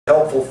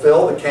help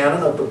fulfill the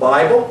canon of the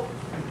Bible,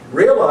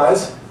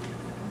 realize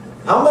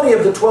how many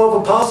of the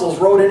 12 apostles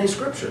wrote any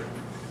scripture?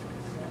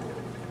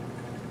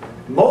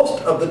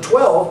 Most of the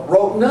 12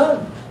 wrote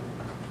none.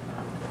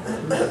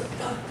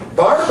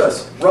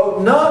 Barnabas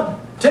wrote none.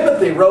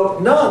 Timothy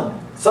wrote none.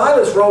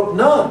 Silas wrote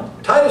none.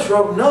 Titus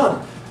wrote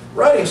none.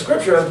 Writing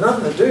scripture has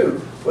nothing to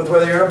do with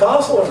whether you're an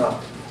apostle or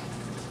not.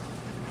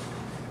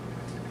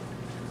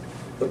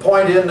 The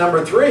point in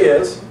number 3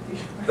 is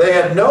they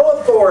had no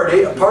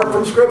authority apart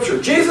from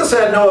scripture. Jesus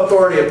had no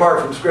authority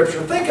apart from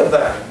scripture. Think of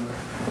that.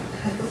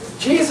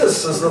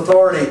 Jesus'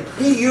 authority,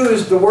 he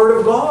used the Word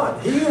of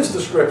God. He used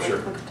the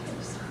scripture.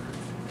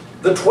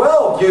 The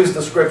 12 used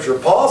the scripture.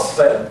 Paul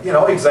said, you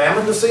know,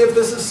 examine to see if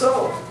this is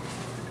so.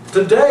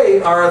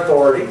 Today, our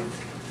authority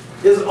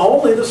is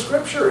only the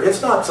scripture.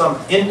 It's not some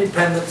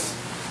independent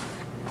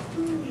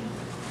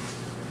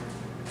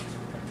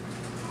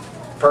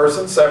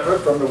person separate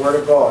from the Word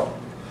of God.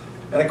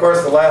 And of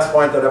course, the last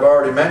point that I've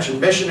already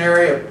mentioned,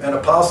 missionary and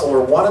apostle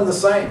are one and the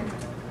same.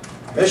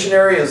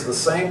 Missionary is the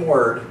same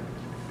word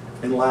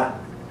in Latin.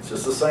 It's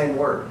just the same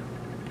word.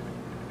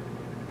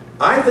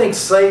 I think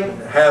Satan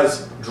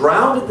has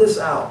drowned this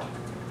out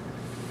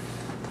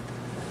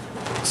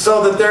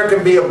so that there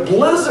can be a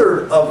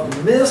blizzard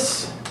of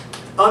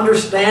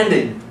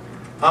misunderstanding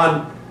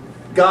on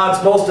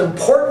God's most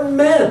important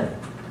men.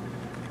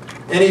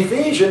 In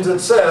Ephesians it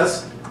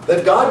says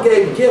that God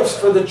gave gifts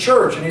for the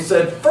church, and he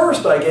said,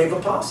 first I gave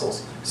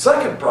apostles,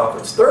 second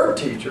prophets, third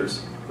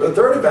teachers,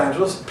 third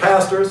evangelists,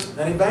 pastors,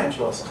 and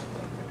evangelists.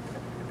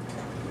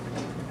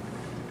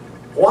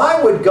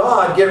 Why would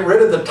God get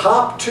rid of the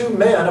top 2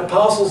 men,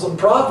 apostles and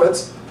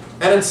prophets,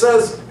 and it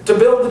says to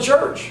build the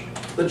church?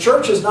 The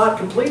church is not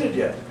completed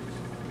yet.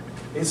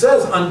 He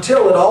says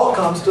until it all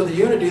comes to the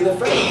unity of the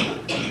faith.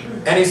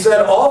 And he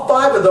said all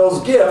 5 of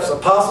those gifts,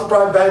 apostles,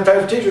 prophets,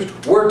 evangelists, pastors,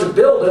 teachers, were to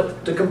build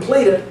it, to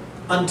complete it,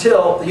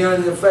 until the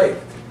unity of faith.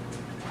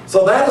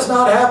 So that has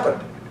not happened.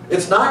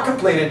 It's not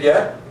completed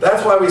yet.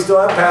 That's why we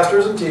still have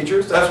pastors and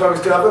teachers. That's why we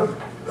still have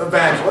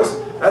evangelists.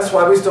 That's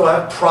why we still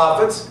have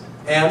prophets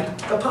and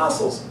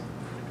apostles.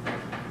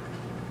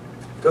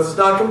 Because it's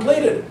not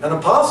completed. And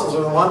apostles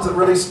are the ones that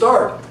really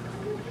start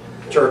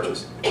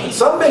churches. And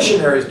some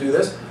missionaries do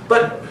this.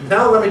 But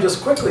now let me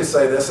just quickly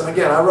say this. And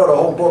again, I wrote a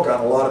whole book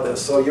on a lot of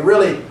this. So you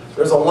really,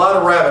 there's a lot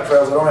of rabbit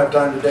trails. I don't have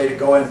time today to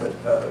go in,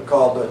 but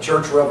called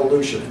Church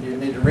Revolution. And you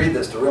need to read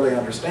this to really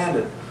understand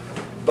it.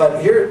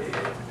 But here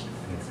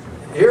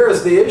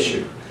is the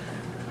issue.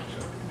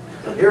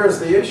 Here is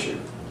the issue.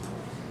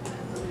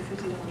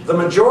 The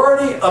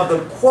majority of the,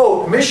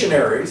 quote,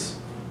 missionaries,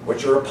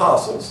 which are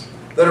apostles,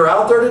 that are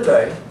out there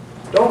today,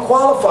 don't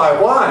qualify.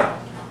 Why?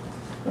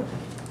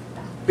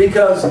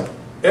 Because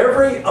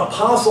every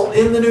apostle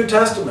in the New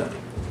Testament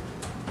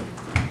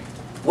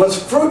was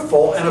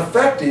fruitful and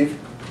effective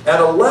at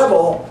a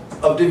level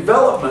of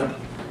development,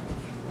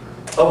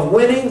 of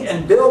winning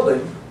and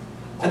building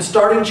and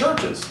starting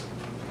churches.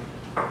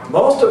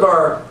 Most of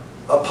our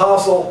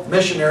apostle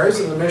missionaries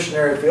in the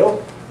missionary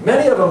field,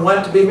 many of them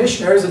went to be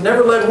missionaries and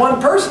never led one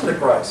person to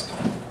Christ,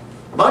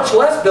 much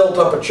less built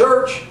up a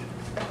church.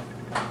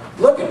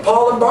 Look at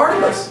Paul and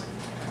Barnabas.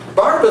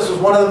 Barnabas was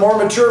one of the more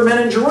mature men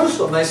in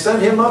Jerusalem. They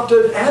sent him up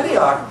to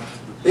Antioch.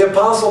 The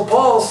apostle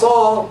Paul,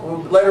 Saul,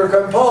 who later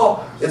became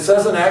Paul, it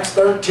says in Acts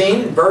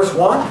 13, verse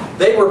 1,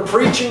 they were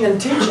preaching and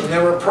teaching.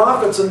 They were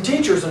prophets and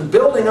teachers and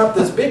building up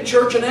this big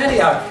church in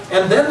Antioch.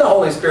 And then the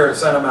Holy Spirit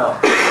sent them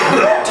out.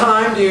 No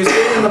time do you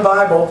see in the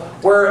Bible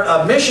where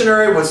a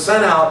missionary was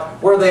sent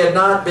out where they had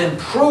not been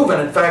proven.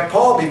 In fact,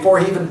 Paul, before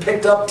he even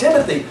picked up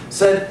Timothy,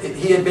 said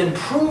he had been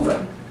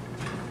proven.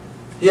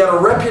 He had a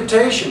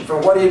reputation for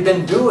what he had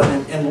been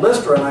doing in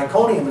Lystra and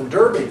Iconium and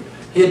Derbe.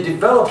 He had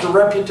developed a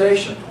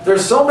reputation.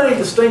 There's so many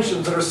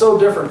distinctions that are so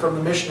different from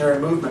the missionary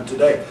movement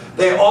today.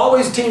 They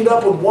always teamed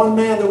up with one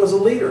man that was a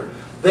leader.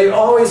 They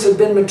always had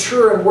been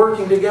mature and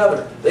working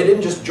together. They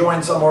didn't just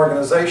join some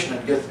organization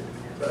and get...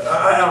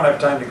 I don't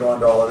have time to go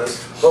into all of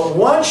this. But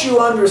once you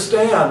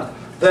understand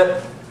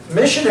that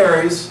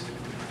missionaries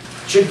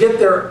should get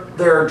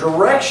their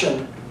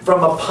direction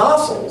from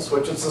apostles,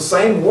 which is the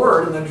same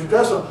word in the New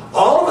Testament,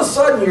 all of a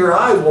sudden your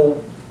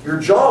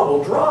jaw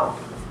will drop.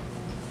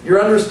 Your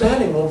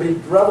understanding will be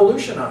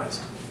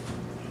revolutionized.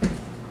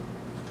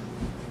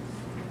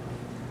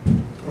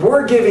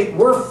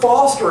 We're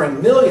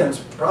fostering millions,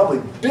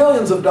 probably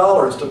billions of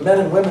dollars to men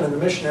and women in the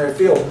missionary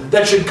field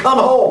that should come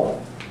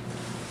home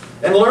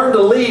and learn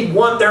to lead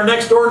their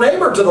next door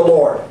neighbor to the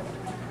Lord.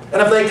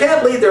 And if they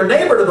can't lead their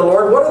neighbor to the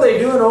Lord, what are they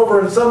doing over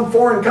in some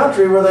foreign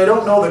country where they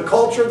don't know the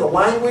culture, the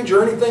language,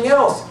 or anything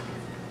else?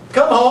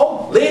 Come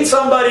home, lead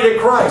somebody to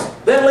Christ,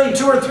 then lead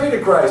 2 or 3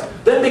 to Christ,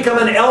 then become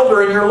an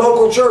elder in your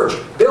local church.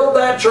 Build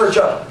that church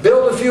up,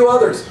 build a few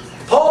others.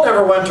 Paul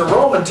never went to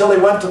Rome until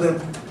he went to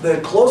the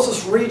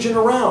closest region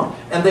around,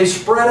 and they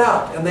spread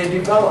out and they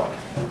developed.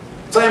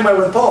 Same way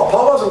with Paul.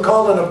 Paul wasn't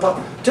called an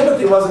apostle.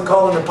 Timothy wasn't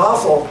called an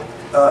apostle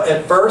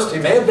at first.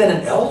 He may have been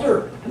an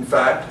elder, in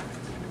fact,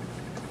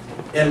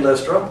 in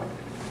Lystra.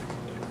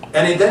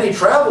 And then he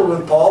traveled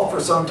with Paul for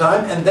some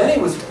time, and then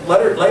he was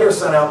later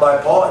sent out by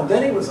Paul, and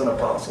then he was an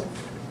apostle.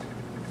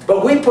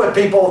 But we put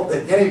people,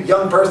 any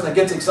young person that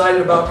gets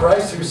excited about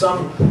Christ through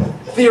some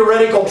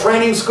theoretical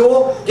training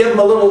school, give them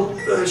a little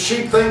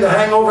sheep thing to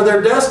hang over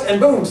their desk,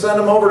 and boom, send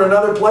them over to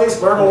another place,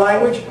 learn a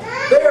language.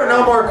 They are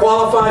no more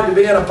qualified to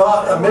be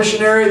a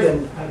missionary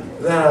than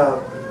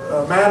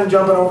a man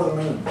jumping over the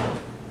moon.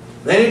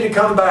 They need to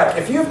come back.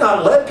 If you've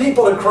not led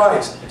people to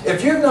Christ,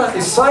 if you've not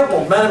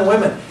discipled men and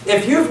women,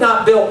 if you've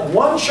not built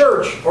one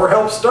church or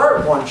helped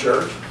start one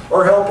church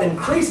or help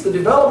increase the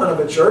development of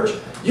a church,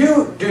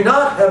 you do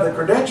not have the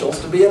credentials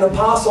to be an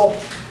apostle,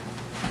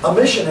 a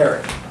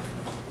missionary.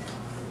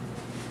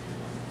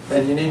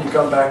 Then you need to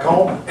come back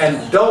home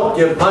and don't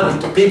give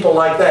money to people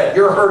like that.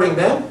 You're hurting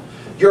them.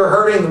 You're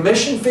hurting the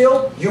mission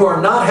field. You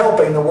are not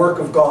helping the work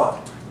of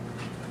God.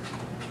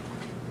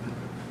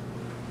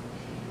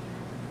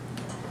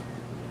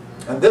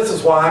 And this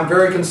is why I'm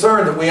very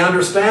concerned that we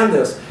understand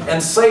this.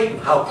 And Satan,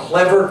 how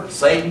clever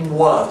Satan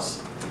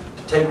was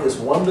to take this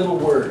one little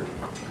word.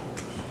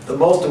 The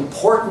most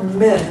important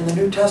men in the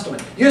New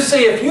Testament. You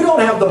see, if you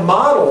don't have the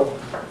model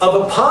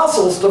of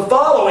apostles to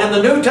follow in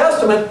the New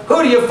Testament,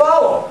 who do you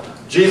follow?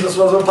 Jesus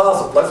was an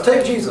apostle. Let's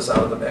take Jesus out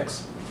of the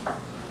mix.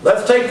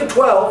 Let's take the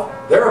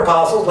 12. They're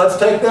apostles. Let's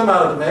take them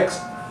out of the mix.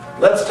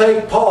 Let's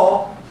take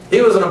Paul.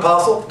 He was an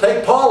apostle.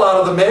 Take Paul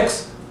out of the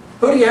mix.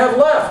 Who do you have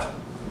left?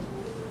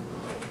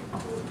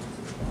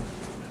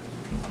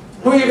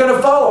 Who are you going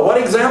to follow? What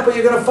example are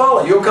you going to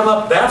follow? You'll come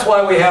up, that's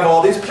why we have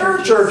all these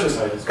pure churches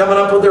coming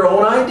up with their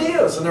own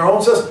ideas and their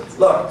own systems.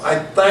 Look, I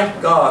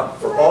thank God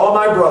for all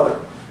my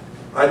brethren.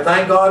 I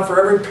thank God for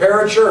every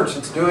parachurch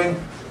that's doing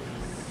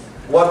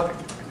what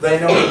they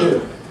know to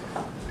do.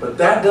 But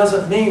that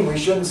doesn't mean we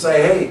shouldn't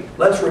say, hey,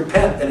 let's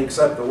repent and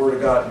accept the Word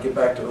of God and get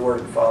back to the Word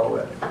and follow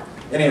it.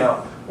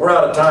 Anyhow, we're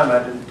out of time.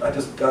 I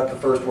just got the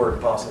first word,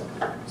 apostle.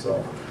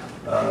 So,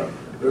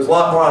 there's a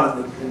lot more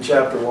on it in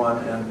chapter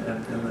 1 and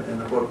in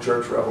the book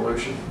Church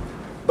Revolution.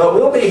 But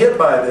we'll be hit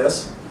by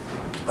this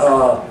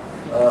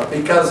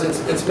because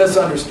it's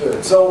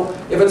misunderstood. So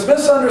if it's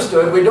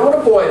misunderstood, we don't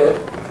avoid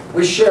it.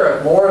 We share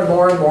it more and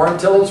more and more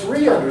until it's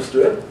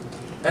re-understood.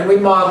 And we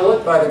model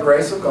it by the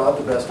grace of God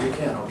the best we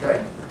can,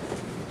 okay?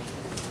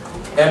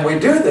 And we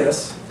do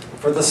this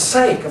for the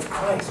sake of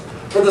Christ.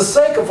 For the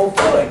sake of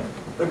fulfilling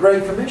the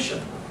Great Commission.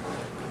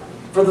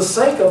 For the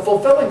sake of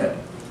fulfilling it.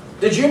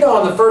 Did you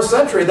know in the first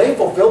century they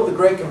fulfilled the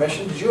Great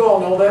Commission? Did you all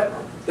know that?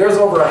 There's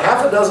over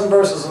half a dozen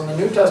verses in the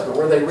New Testament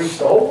where they reached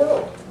the whole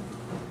world.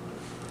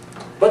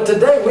 But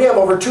today we have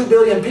over 2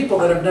 billion people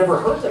that have never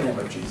heard the name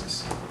of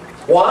Jesus.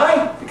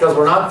 Why? Because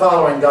we're not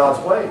following God's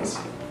ways.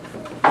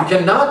 You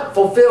cannot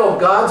fulfill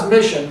God's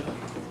mission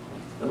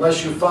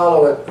unless you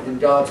follow it in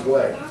God's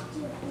way.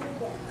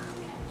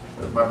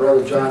 As my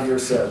brother John here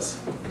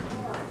says,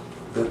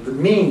 that the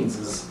means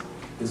is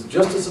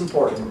just as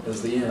important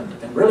as the end.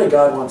 And really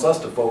God wants us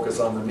to focus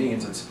on the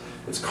means.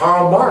 It's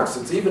Karl Marx.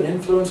 It's even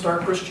influenced our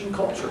Christian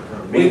culture.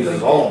 The means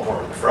is all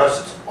important. For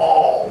us, it's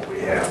all we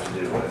have to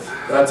deal with.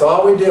 That's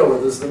all we deal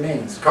with is the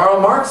means. Karl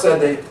Marx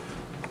said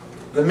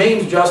the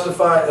means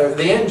justify,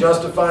 the end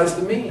justifies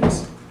the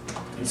means.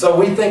 And so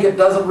we think it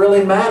doesn't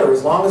really matter.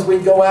 As long as we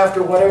go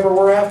after whatever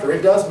we're after,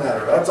 it does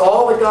matter. That's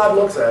all that God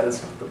looks at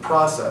is the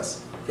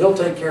process. He'll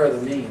take care of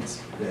the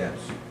means. Yes.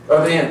 Or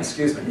the ends,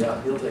 excuse me.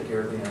 Yeah, He'll take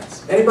care of the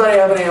ends. Anybody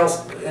have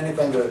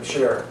anything to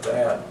share, to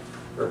add?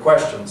 Or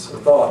questions or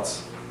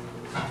thoughts?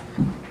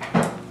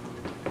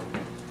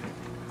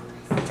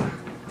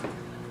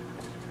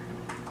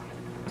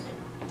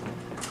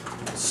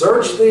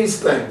 Search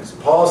these things.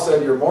 Paul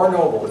said you're more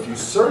noble if you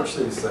search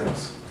these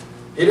things.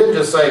 He didn't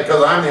just say,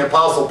 because I'm the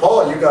Apostle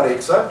Paul, you got to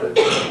accept it.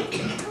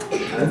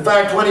 In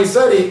fact, when he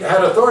said he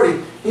had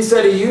authority, he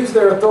said he used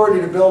their authority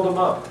to build them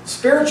up.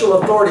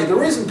 Spiritual authority. The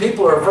reason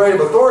people are afraid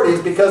of authority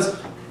is because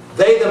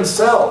they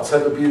themselves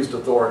have abused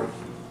authority.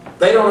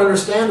 They don't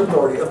understand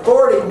authority.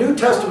 Authority, New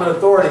Testament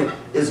authority,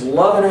 is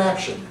love in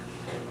action.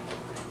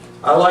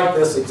 I like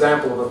this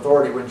example of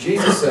authority. When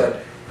Jesus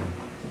said,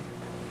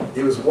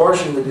 he was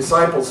washing the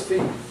disciples'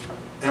 feet.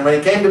 And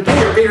when he came to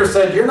Peter, Peter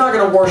said, you're not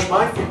going to wash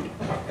my feet.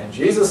 And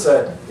Jesus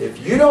said,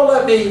 if you don't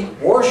let me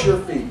wash your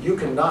feet, you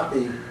cannot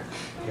be...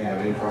 Can't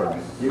have any part of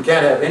me. You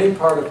can't have any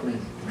part of me.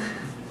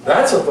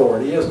 That's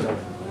authority, isn't it?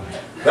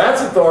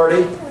 That's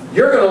authority.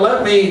 You're going to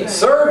let me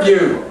serve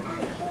you.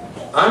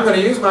 I'm going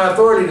to use my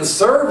authority to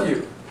serve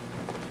you.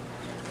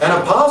 And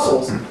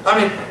apostles,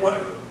 I mean,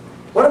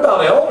 what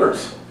about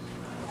elders?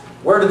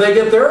 Where do they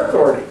get their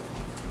authority?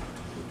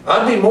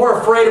 I'd be more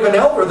afraid of an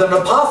elder than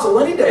an apostle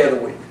any day of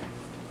the week.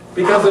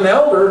 Because an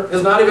elder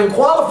is not even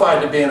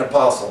qualified to be an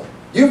apostle.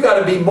 You've got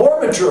to be more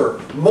mature,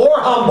 more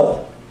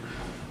humble,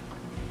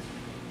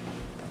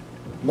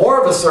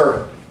 more of a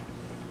servant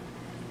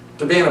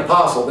to be an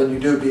apostle than you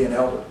do be an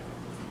elder.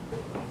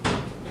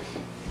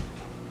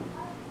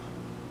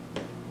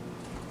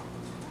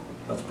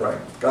 Let's pray.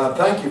 God,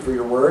 thank you for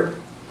your word.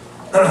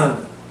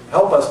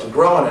 Help us to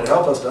grow in it.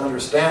 Help us to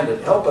understand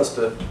it. Help us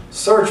to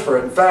search for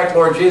it. In fact,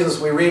 Lord Jesus,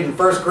 we read in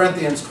 1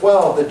 Corinthians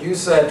 12 that you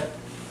said,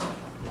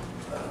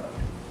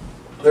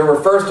 there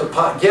were first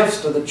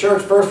gifts to the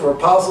church. First were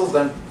apostles,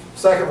 then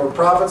second were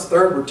prophets,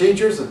 third were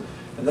teachers. And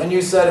then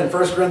you said in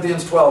 1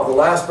 Corinthians 12, the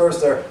last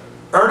verse there,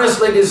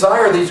 earnestly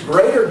desire these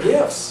greater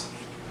gifts.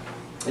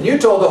 And you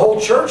told the whole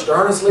church to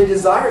earnestly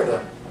desire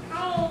them.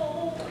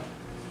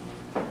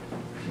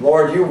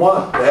 Lord, you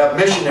want to have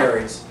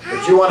missionaries,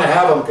 but you want to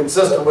have them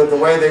consistent with the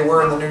way they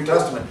were in the New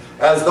Testament.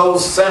 As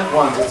those sent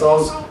ones, as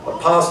those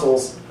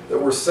apostles that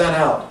were sent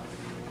out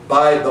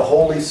by the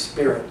Holy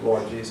Spirit,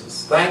 Lord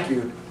Jesus. Thank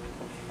you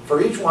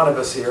for each one of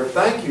us here.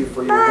 Thank you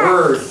for your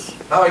word.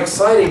 How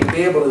exciting to be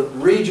able to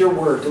read your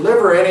word.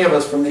 Deliver any of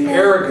us from the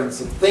arrogance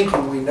of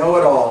thinking we know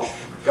it all.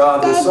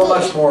 God, there's so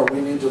much more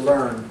we need to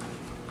learn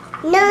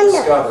and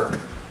discover.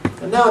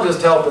 And now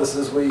just help us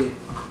as we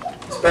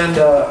spend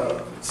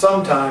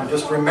some time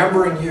just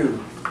remembering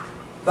you.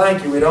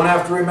 Thank you. We don't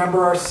have to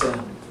remember our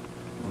sin.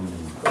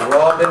 We've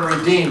all been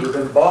redeemed. We've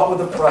been bought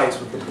with a price,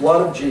 with the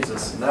blood of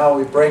Jesus. And now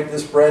we break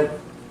this bread,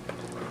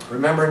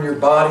 remembering your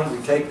body.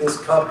 We take this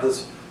cup,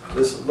 this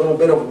little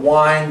bit of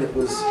wine that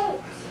was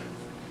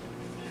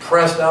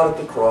pressed out at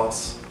the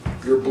cross,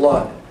 your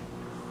blood,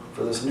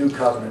 for this new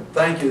covenant.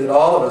 Thank you that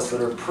all of us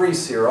that are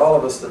priests here, all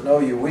of us that know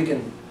you, we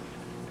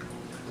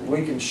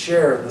can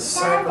share the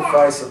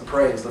sacrifice of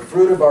praise, the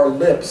fruit of our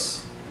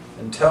lips,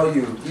 and tell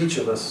you, each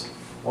of us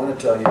want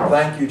to tell you,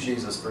 thank you,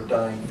 Jesus, for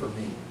dying for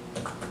me.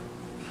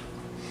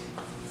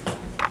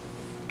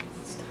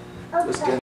 Just